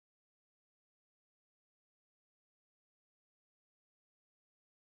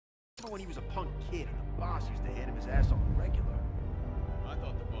Remember when he was a punk kid and the boss used to hand him his ass on the regular? I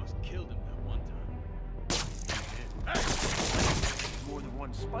thought the boss killed him that one time. More than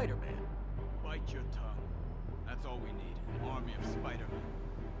one Spider-Man. Bite your tongue. That's all we need. An army of Spider-Men.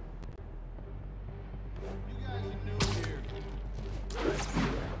 You guys are new here.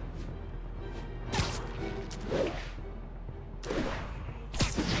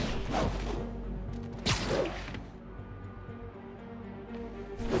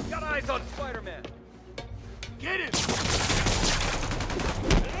 Got eyes on Spider-Man! Get him!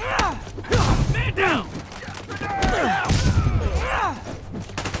 Man down!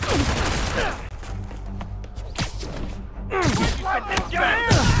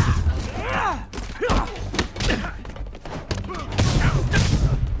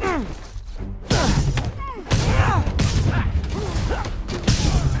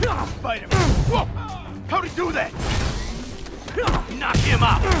 Spider-Man! Whoa! How'd he do that? Knock him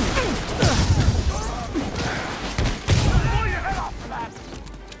out! Blow your head off for that!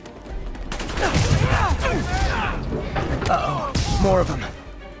 Uh-oh. More of them.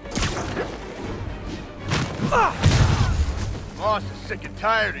 Boss is sick and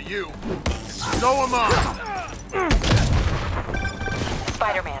tired of you. So am I.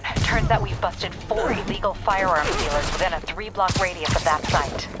 Spider-Man, turns out we've busted 4 illegal firearms dealers within a 3-block radius of that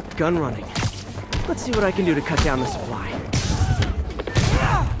site. Gun running. Let's see what I can do to cut down the supply.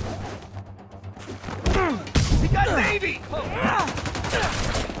 He got Navy!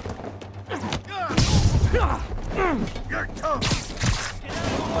 Your tongue!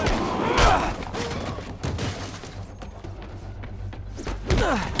 I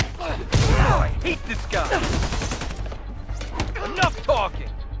hate this guy! Enough talking!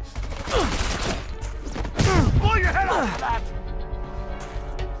 Blow your head off for that!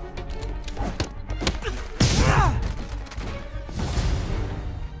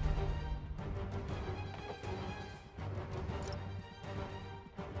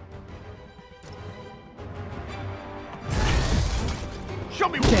 Show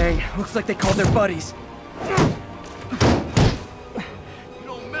me what— Dang, looks like they called their buddies. You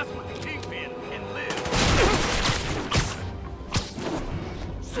don't mess with the Kingpin and live.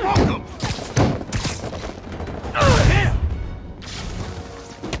 Smoke him! Damn!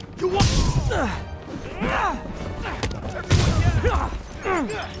 You want—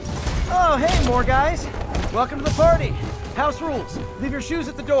 Oh, hey, more guys. Welcome to the party. House rules. Leave your shoes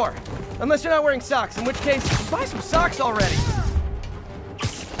at the door. Unless you're not wearing socks, in which case, buy some socks already.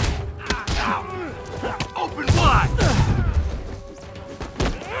 open wide!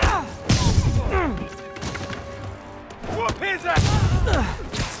 Whoop his ass!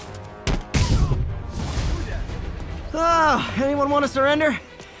 Oh, anyone want to surrender?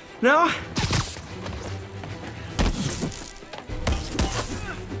 No?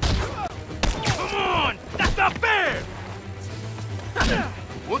 Come on! That's not fair!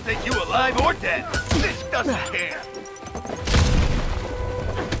 We'll take you alive or dead. This doesn't care.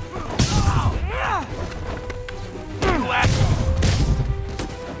 You asshole!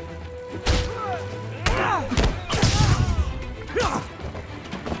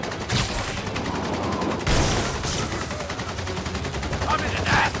 I'm in an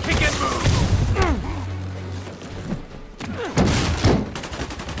ass-kicking mood!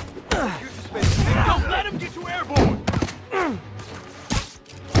 Don't let him get you airborne!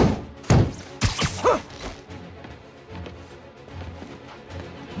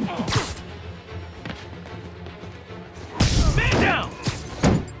 Man down!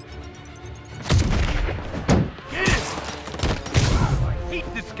 Get it! I hate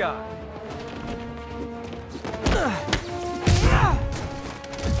this guy!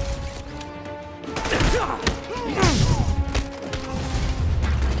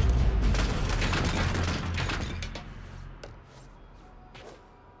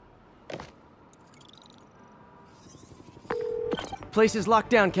 Place is locked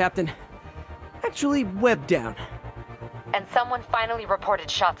down, Captain. Actually, webbed down. And someone finally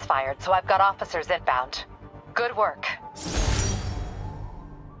reported shots fired, so I've got officers inbound. Good work.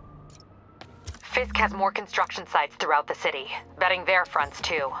 Fisk has more construction sites throughout the city, vetting their fronts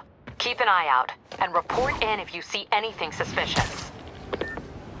too. Keep an eye out, and report in if you see anything suspicious.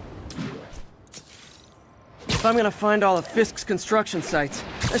 If I'm gonna find all of Fisk's construction sites,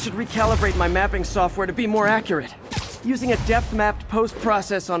 I should recalibrate my mapping software to be more accurate. Using a depth-mapped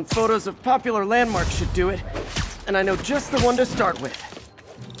post-process on photos of popular landmarks should do it, and I know just the one to start with.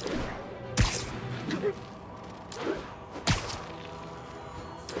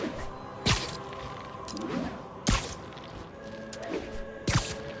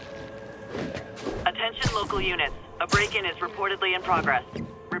 Attention local units. A break-in is reportedly in progress.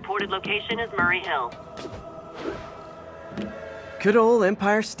 Report reported location is Murray Hill. Good old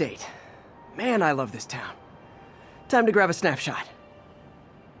Empire State. Man, I love this town. Time to grab a snapshot.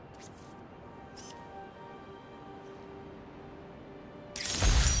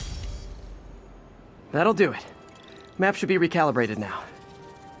 That'll do it. Map should be recalibrated now.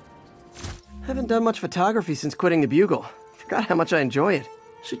 Haven't done much photography since quitting the Bugle. Forgot how much I enjoy it.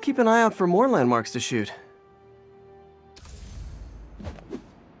 Should keep an eye out for more landmarks to shoot.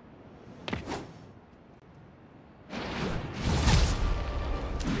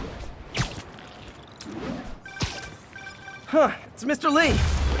 Huh, it's Mr. Lee.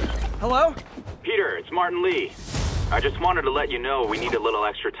 Hello? Peter, it's Martin Lee. I just wanted to let you know we need a little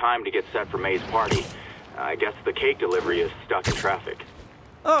extra time to get set for May's party. I guess the cake delivery is stuck in traffic.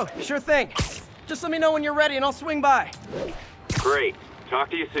 Oh, sure thing. Just let me know when you're ready and I'll swing by. Great. Talk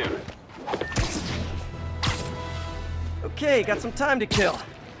to you soon. Okay, got some time to kill.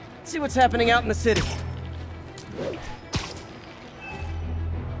 Let's see what's happening out in the city.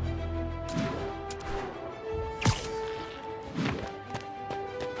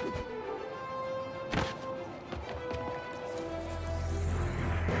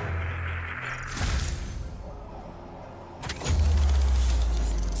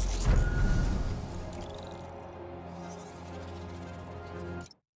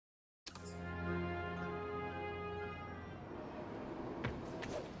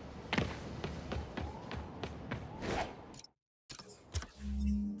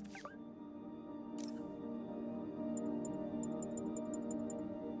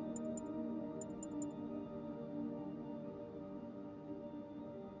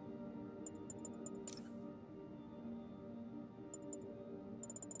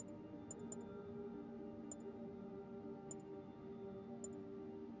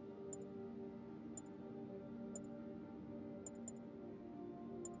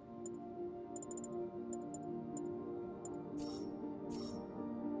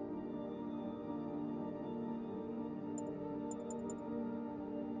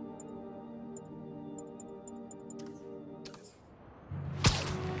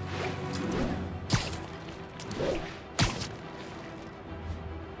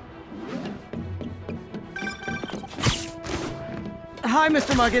 Hi,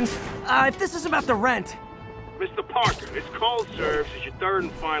 Mr. Muggins. If this is about the rent... Mr. Parker, this call serves as your third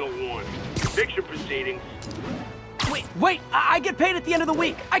and final warning. Eviction proceedings. Wait! I get paid at the end of the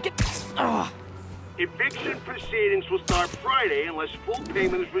week! I get... Ugh. Eviction proceedings will start Friday unless full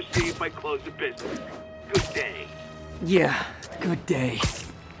payment is received by close of business. Good day. Yeah, good day.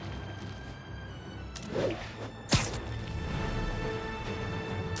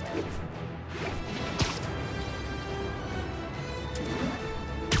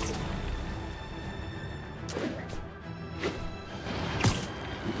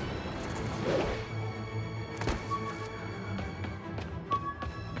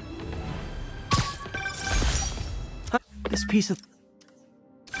 This piece of...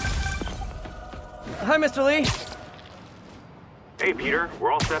 Hi, Mr. Lee. Hey, Peter.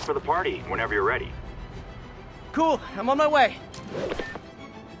 We're all set for the party whenever you're ready. Cool, I'm on my way.